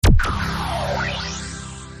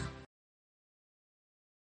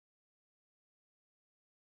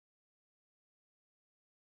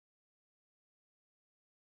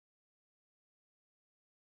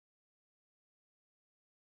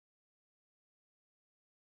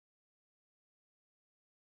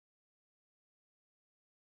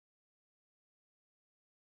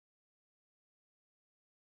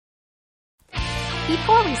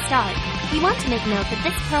Before we start, we want to make note that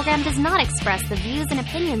this program does not express the views and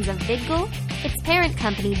opinions of VidGul, its parent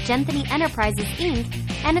company Genthany Enterprises, Inc.,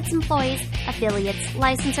 and its employees, affiliates,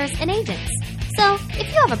 licensors, and agents. So, if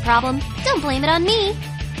you have a problem, don't blame it on me.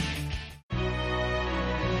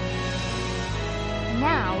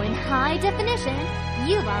 Now, in high definition,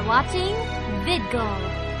 you are watching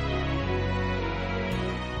VidGul.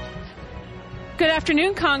 Good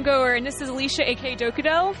afternoon, Congoer, and this is Alicia, a.k.a.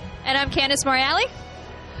 Dokudo. And I'm Candice Mariali.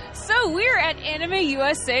 So we're at Anime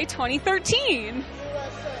USA 2013.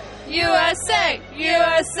 USA!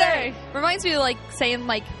 USA! Reminds me of saying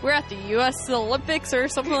we're at the US Olympics or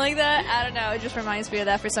something like that. I don't know, it just reminds me of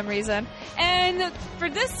that for some reason. And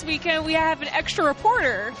for this weekend, we have an extra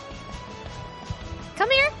reporter.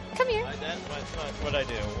 Come here. What I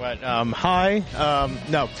do? Hi.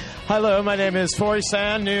 No. Hello, my name is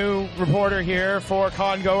Foy-san, new reporter here for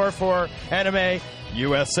Congoer for Anime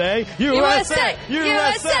USA. USA!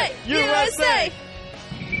 USA! USA!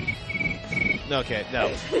 Okay, no.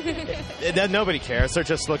 Nobody cares. They're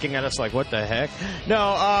just looking at us like, what the heck? No,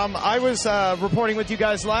 I was reporting with you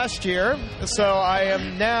guys last year, so I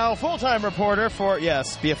am now full-time reporter for,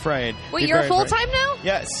 yes, be afraid. Wait, you're full-time now?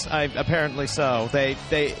 Yes, apparently so.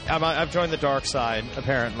 I've joined the dark side,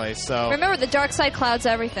 apparently, so. Remember, the dark side clouds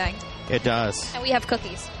everything. It does. And we have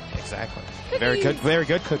cookies. Exactly. Cookies. Very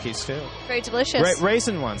good cookies, too. Very delicious.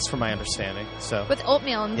 Raisin ones, from my understanding, so. With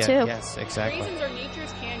oatmeal in them, too. Yes, exactly. Raisins are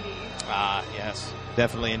nature's candy. Ah, yes.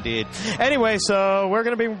 Definitely, indeed. Anyway, so we're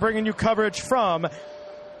going to be bringing you coverage from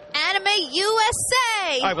Anime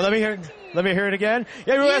USA. All right, well, let me hear it again.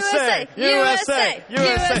 Yeah, USA.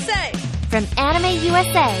 From Anime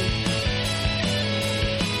USA.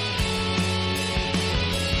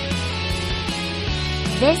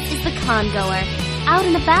 This is the Congoer, out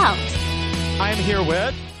and about. I am here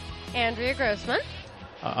with Andrea Grossman.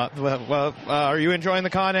 Are you enjoying the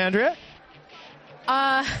con, Andrea?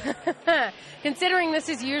 Considering this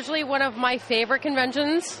is usually one of my favorite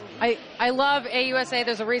conventions, I love AUSA.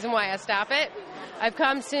 There's a reason why I staff it. I've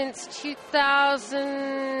come since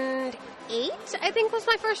 2008, I think was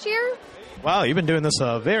my first year. Wow, you've been doing this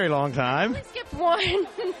a very long time. I skipped one,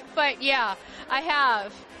 but yeah, I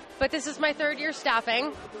have. But this is my third year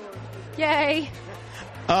staffing. Yay.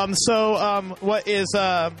 What is, who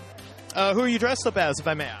are you dressed up as, if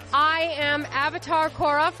I may ask? I am Avatar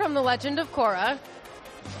Korra from The Legend of Korra.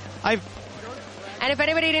 And if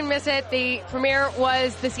anybody didn't miss it, the premiere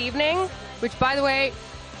was this evening, which, by the way,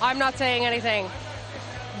 I'm not saying anything,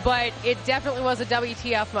 but it definitely was a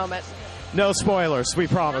WTF moment. No spoilers, we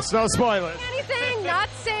promise. No spoilers. Anything, not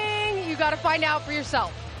saying. You got to find out for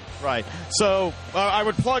yourself. Right. So, I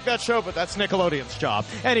would plug that show, but that's Nickelodeon's job.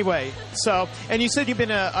 Anyway, and you said you've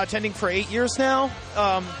been attending for 8 years now?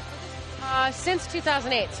 Since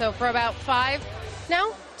 2008, so for about 5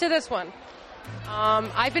 now to this one.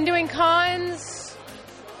 I've been doing cons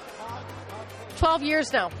 12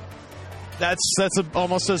 years now. That's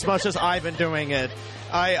almost as much as I've been doing it.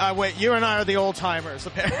 Wait, you and I are the old timers,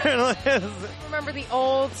 apparently. Remember the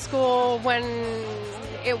old school when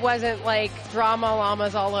it wasn't like drama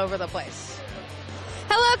llamas all over the place.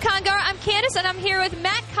 Hello, Congar. I'm Candice, and I'm here with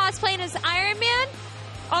Matt cosplaying as Iron Man,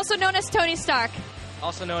 also known as Tony Stark.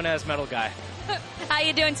 Also known as Metal Guy. How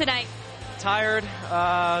you doing tonight? Tired,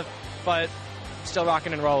 but still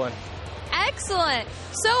rocking and rolling. Excellent.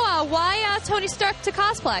 So, why Tony Stark to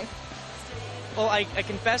cosplay? Well, I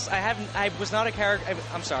confess I was not a character.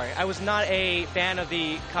 I was not a fan of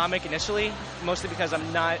the comic initially, mostly because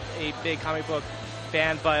I'm not a big comic book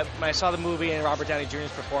fan. But when I saw the movie and Robert Downey Jr.'s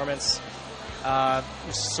performance, it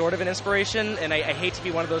was sort of an inspiration. And I hate to be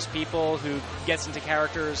one of those people who gets into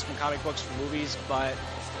characters from comic books from movies, but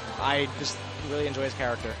I just really enjoy his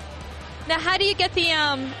character. Now, how do you get the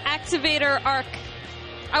activator arc?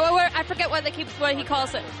 I forget what he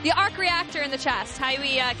calls it. The arc reactor in the chest. How do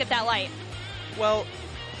we get that light? Well,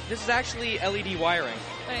 this is actually LED wiring.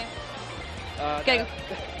 Okay.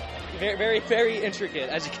 Very, very, very intricate,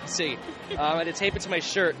 as you can see. I had to tape it to my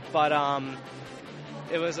shirt, but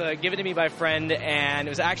it was given to me by a friend, and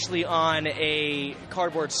it was actually on a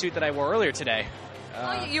cardboard suit that I wore earlier today.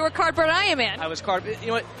 You were cardboard Iron Man. I was cardboard. You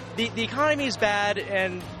know what? The economy is bad,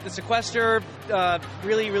 and the sequester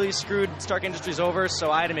really, really screwed Stark Industries over, so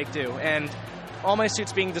I had to make do. And all my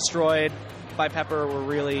suits being destroyed by Pepper were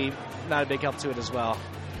really not a big help to it as well.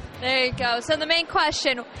 There you go. So the main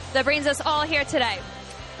question that brings us all here today,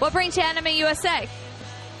 what brings you to Anime USA?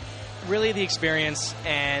 Really the experience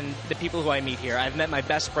and the people who I meet here. I've met my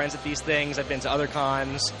best friends at these things. I've been to other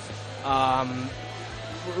cons.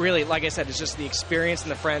 really, like I said, it's just the experience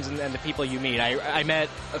and the friends and the people you meet. I met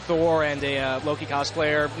a Thor and a Loki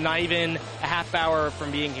cosplayer not even a half hour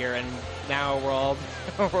from being here, and now we're all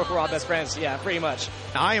we're all best friends. Yeah, pretty much.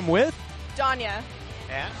 I am with Danya.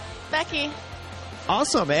 and Becky.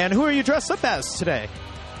 awesome. And who are you dressed up as today?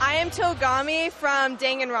 I am Togami from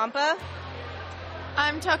Danganronpa.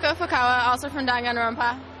 I'm Toko Fukawa, also from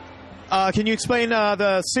Danganronpa. Can you explain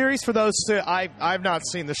the series for those who I've not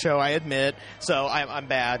seen the show, I admit, so I'm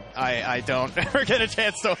bad. I don't ever get a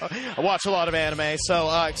chance to watch a lot of anime. So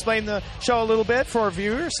explain the show a little bit for our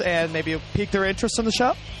viewers and maybe pique their interest in the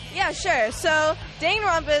show. Yeah, sure. So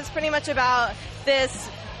Danganronpa is pretty much about this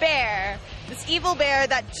bear, this evil bear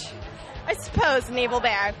that, I suppose, an evil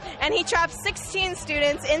bear. And he traps 16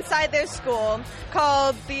 students inside their school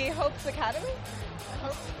called the Hopes Academy?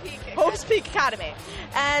 Hopes Peak Academy.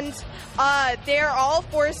 And they're all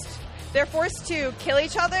forced to kill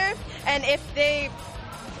each other, and if they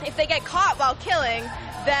get caught while killing,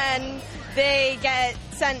 then they get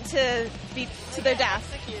sent to their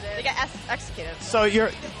death. They get executed. So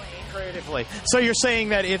you're creatively. So you're saying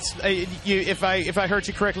that it's if I heard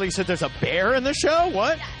you correctly, you said there's a bear in the show?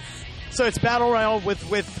 What? Yes. So it's battle royale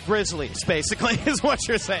with grizzlies, basically, is what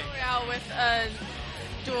you're saying. Battle royale with a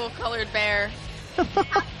dual-colored bear.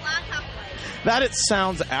 That it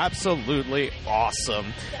sounds absolutely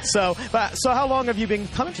awesome. So how long have you been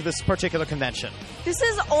coming to this particular convention? This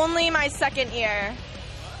is only my second year.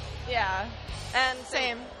 Yeah, and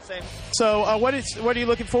same. So what are you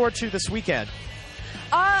looking forward to this weekend?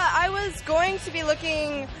 I was going to be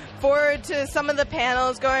looking forward to some of the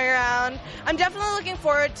panels going around. I'm definitely looking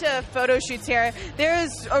forward to photo shoots here.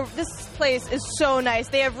 This place is so nice.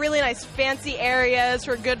 They have really nice fancy areas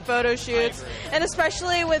for good photo shoots. And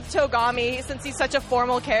especially with Togami, since he's such a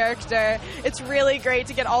formal character, it's really great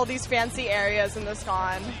to get all these fancy areas in this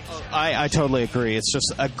con. I totally agree. It's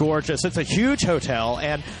just it's a huge hotel.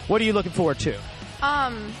 And what are you looking forward to?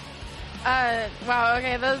 Wow,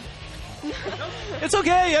 okay, those... It's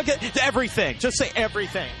okay. Everything. Just say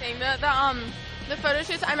everything. The photo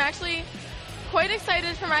shoots, I'm actually quite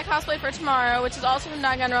excited for my cosplay for tomorrow, which is also from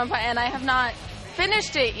Danganronpa, and I have not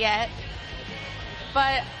finished it yet.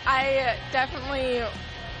 But I definitely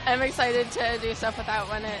am excited to do stuff with that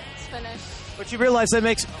when it's finished. But you realize that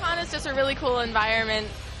makes... Con is just a really cool environment.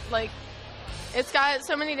 Like, it's got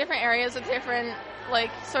so many different areas with different,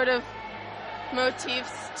 like, sort of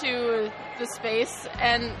motifs to the space,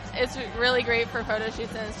 and it's really great for photo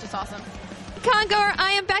shoots, and it's just awesome. Congoer,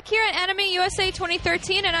 I am back here at Anime USA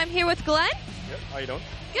 2013, and I'm here with Glenn. Yep, how you doing?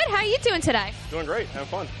 Good, how are you doing today? Doing great, having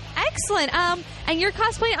fun. Excellent. And your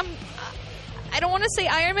cosplay, I don't want to say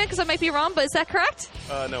Iron Man because I might be wrong, but is that correct?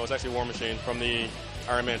 No, it's actually War Machine from the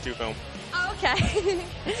Iron Man 2 film. Oh, okay.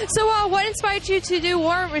 So what inspired you to do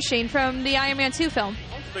War Machine from the Iron Man 2 film?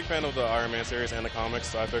 I'm a big fan of the Iron Man series and the comics,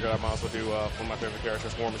 so I figured I might as well do one of my favorite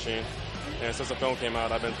characters, War Machine. And since the film came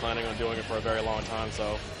out, I've been planning on doing it for a very long time,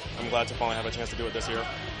 so I'm glad to finally have a chance to do it this year.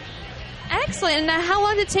 Excellent. And how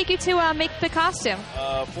long did it take you to make the costume?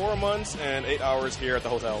 4 months and 8 hours here at the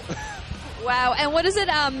hotel. Wow. And what is it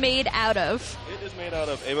made out of? It is made out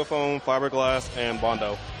of Avafoam, fiberglass, and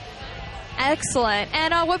Bondo. Excellent.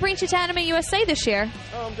 And what brings you to Anime USA this year?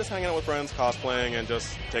 Just hanging out with friends, cosplaying, and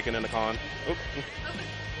just taking in the con. Oop.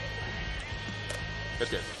 That's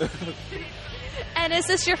good. And is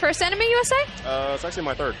this your first Anime USA? It's actually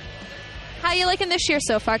my third. How are you liking this year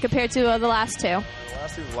so far compared to the last two? The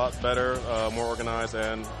last two is a lot better, more organized,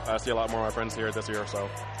 and I see a lot more of my friends here this year, so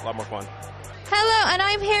a lot more fun. Hello, and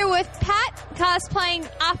I'm here with Pat, cosplaying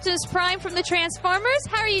Optimus Prime from the Transformers.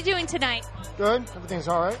 How are you doing tonight? Good. Everything's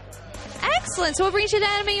all right. Excellent. So what brings you to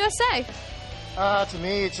Anime USA? To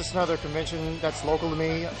me, it's just another convention that's local to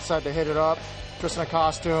me. I decided to hit it up, dress in a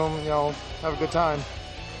costume, have a good time.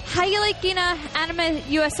 How you liking Anime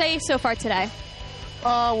USA so far today?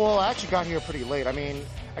 Well, I actually got here pretty late. I mean,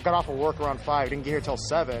 I got off of work around 5, didn't get here till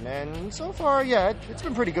 7, and so far, yeah, it's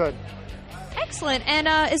been pretty good. Excellent. And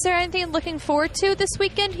is there anything looking forward to this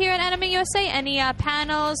weekend here at Anime USA? Any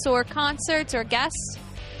panels or concerts or guests?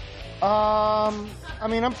 I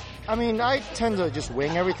tend to just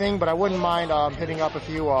wing everything, but I wouldn't mind hitting up a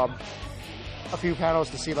few panels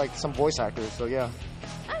to see like some voice actors. So yeah,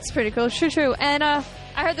 that's pretty cool. True. And I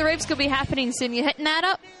heard the rave's gonna be happening soon. You hitting that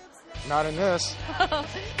up? Not in this.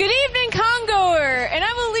 Good evening, Congoer, and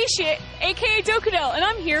I'm Alicia, aka Dokudel, and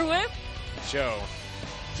I'm here with Joe.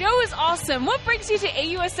 Joe is awesome. What brings you to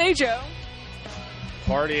AUSA, Joe?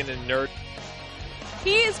 Partying and nerd.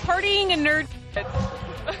 He is partying and nerd.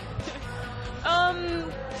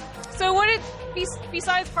 So what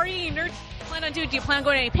besides partying and nerd, plan on doing? Do you plan on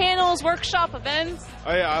going to any panels, workshop, events?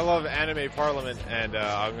 Oh yeah, I love Anime Parliament, and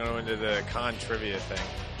I'm going to the con trivia thing.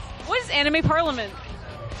 What is Anime Parliament?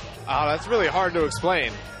 Oh, that's really hard to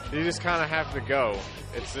explain. You just kind of have to go.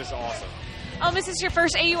 It's just awesome. Is this your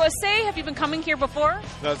first AUSA? Have you been coming here before?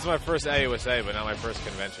 No, this is my first AUSA, but not my first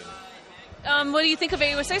convention. What do you think of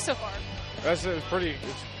AUSA so far? It's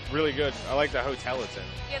really good. I like the hotel it's in.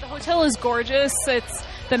 Yeah, the hotel is gorgeous. It's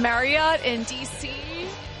the Marriott in D.C.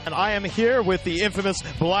 And I am here with the infamous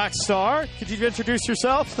Black Star. Could you introduce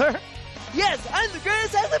yourself, sir? Yes, I'm the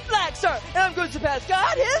greatest as a Black Star, and I'm going to surpass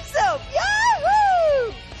God himself.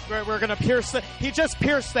 Yahoo! We're going to pierce he just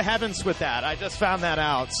pierced the heavens with that. I just found that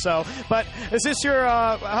out. So, but is this your,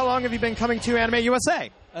 how long have you been coming to Anime USA?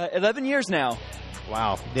 11 years now.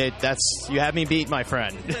 Wow. You had me beat, my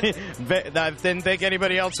friend. I didn't think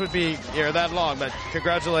anybody else would be here that long, but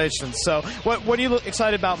congratulations. So, what are you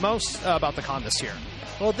excited about most about the con this year?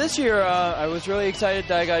 Well, this year I was really excited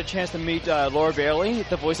that I got a chance to meet Laura Bailey,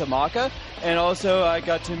 the voice of Maka, and also I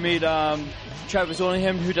got to meet Travis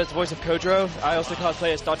Willingham, who does the voice of Kojiro. I also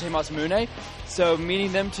cosplay as Date Masamune. So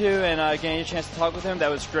meeting them two and getting a chance to talk with them, that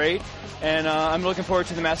was great. And I'm looking forward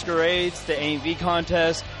to the masquerades, the AMV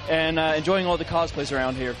contest, and enjoying all the cosplays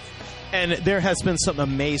around here. And there has been some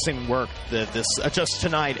amazing work just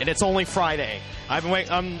tonight, and it's only Friday.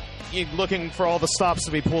 I'm looking for all the stops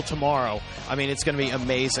to be pulled tomorrow. I mean, it's going to be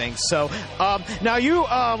amazing. So now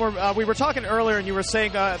we were talking earlier, and you were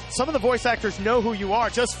saying some of the voice actors know who you are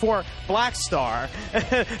just for Black Star.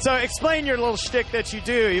 So explain your little shtick that you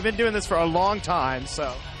do. You've been doing this for a long time.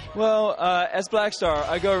 So, well, as Black Star,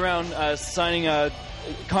 I go around signing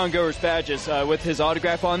con-goers' badges with his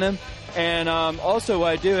autograph on them. And also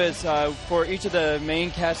what I do is for each of the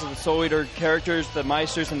main cast of the Soul Eater characters, the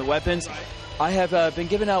Meisters, and the weapons, I have been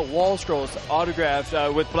giving out wall scrolls autographed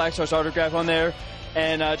with Black Star's autograph on there,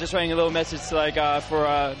 and just writing a little message like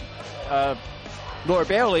for Laura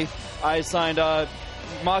Bailey, I signed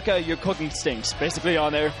Maka, your cooking stinks, basically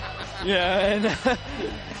on there. Yeah,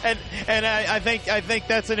 and I think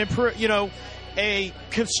that's a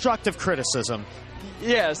constructive criticism.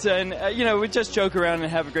 Yes, and we just joke around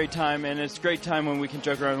and have a great time, and it's a great time when we can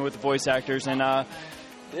joke around with the voice actors, and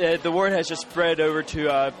the word has just spread over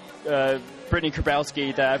to Brittany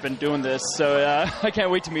Krabowski that I've been doing this, so I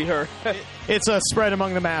can't wait to meet her. It's a spread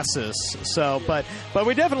among the masses. So, but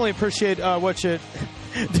we definitely appreciate what you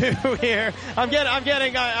do here. I'm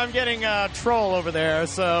getting a troll over there.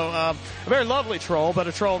 So a very lovely troll, but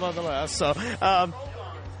a troll nonetheless. So.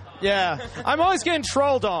 Yeah, I'm always getting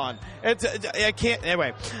trolled on. I can't.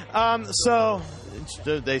 Anyway, so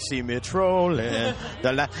they see me trolling.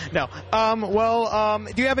 No.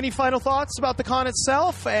 Do you have any final thoughts about the con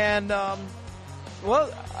itself? And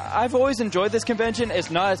well, I've always enjoyed this convention.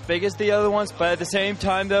 It's not as big as the other ones, but at the same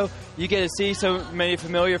time, though, you get to see so many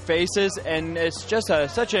familiar faces, and it's just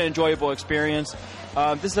such an enjoyable experience.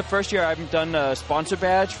 This is the first year I've done a sponsor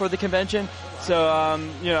badge for the convention, so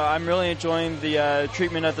I'm really enjoying the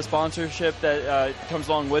treatment of the sponsorship that comes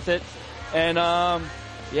along with it. And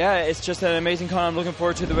it's just an amazing con. I'm looking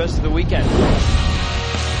forward to the rest of the weekend.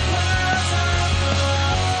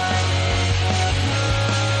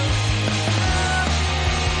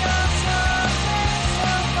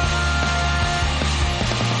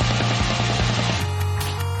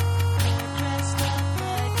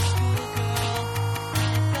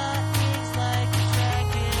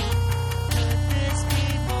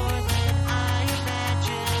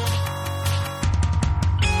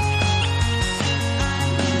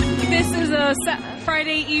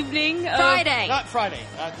 Friday evening. Friday. Not Friday.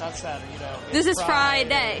 Not Saturday. This is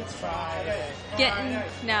Friday. It's Friday.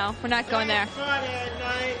 No, we're not going there. Friday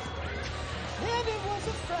night.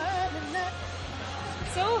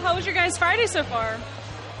 So, how was your guys' Friday so far?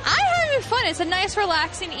 I'm having fun. It's a nice,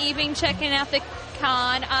 relaxing evening checking out the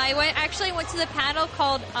con. I went to the panel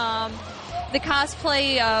called the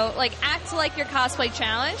cosplay, Act Like Your Cosplay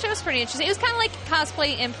Challenge. It was pretty interesting. It was kind of like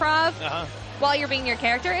cosplay improv. While you're being your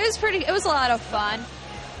character. It was a lot of fun.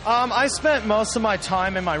 I spent most of my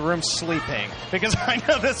time in my room sleeping because I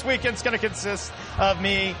know this weekend's going to consist of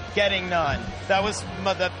me getting none. That was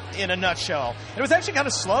in a nutshell. It was actually kind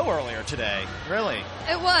of slow earlier today. Really.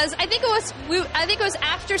 It was. I think it was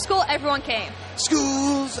after school. Everyone came.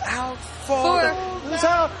 School's out for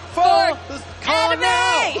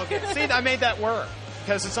anime. Okay. See, I made that work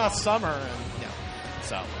because it's not summer and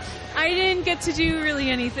so. I didn't get to do really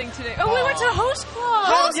anything today. Oh, we went to Host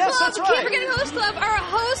Club. Yes, that's right. Keep forgetting Host Club. Our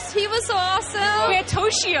host, he was so awesome. We had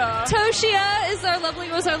Toshia. Toshia was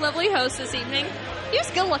our lovely host this evening. He was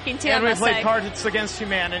good looking too. And we played Cards Against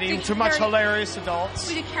Humanity to much hilarious adults.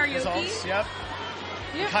 We did karaoke. Results. Yep.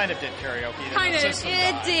 We kind of did karaoke. Kind of.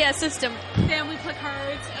 Yeah, system. Then we put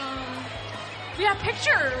cards. We have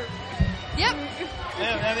picture. Yep.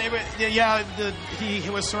 He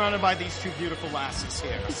was surrounded by these two beautiful lasses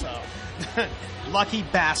here, so lucky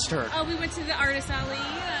bastard. We went to the artist alley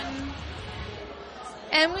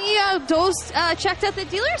and we checked out the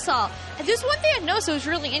dealer's hall. And there's one thing I noticed that was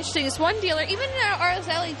really interesting. This one dealer, even in our artist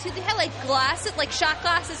alley too, they had like glasses, like shot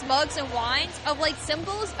glasses, mugs, and wines of like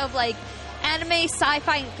symbols of like anime,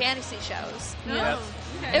 sci-fi, and fantasy shows.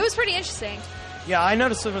 Okay. It was pretty interesting. Yeah, I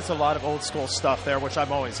noticed there was a lot of old school stuff there, which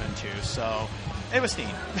I'm always into, so it was neat.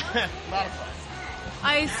 A lot of fun.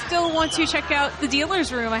 I still want to check out the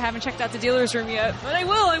dealer's room. I haven't checked out the dealer's room yet, but I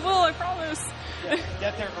will, I promise. Yeah,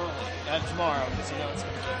 get there early, tomorrow, because you know it's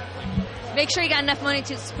going to be complete. Make sure you got enough money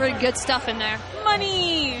to put good stuff in there.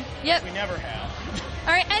 Money! Yep. We never have.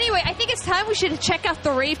 All right, anyway, I think it's time we should check out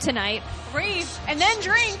the rave tonight. Rave, and then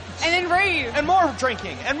drink, and then rave. And more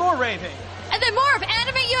drinking, and more raving. And then more of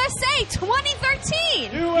Anime USA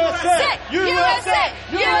 2013! USA! USA!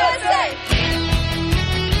 USA!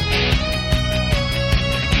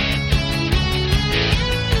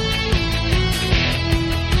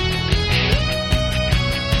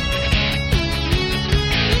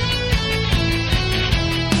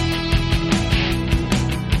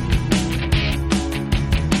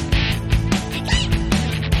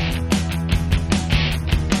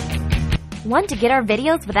 Want to get our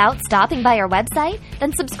videos without stopping by our website?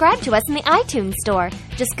 Then subscribe to us in the iTunes Store.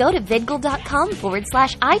 Just go to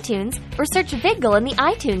vidgle.com/iTunes or search Vidgle in the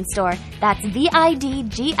iTunes Store. That's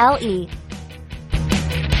VIDGLE.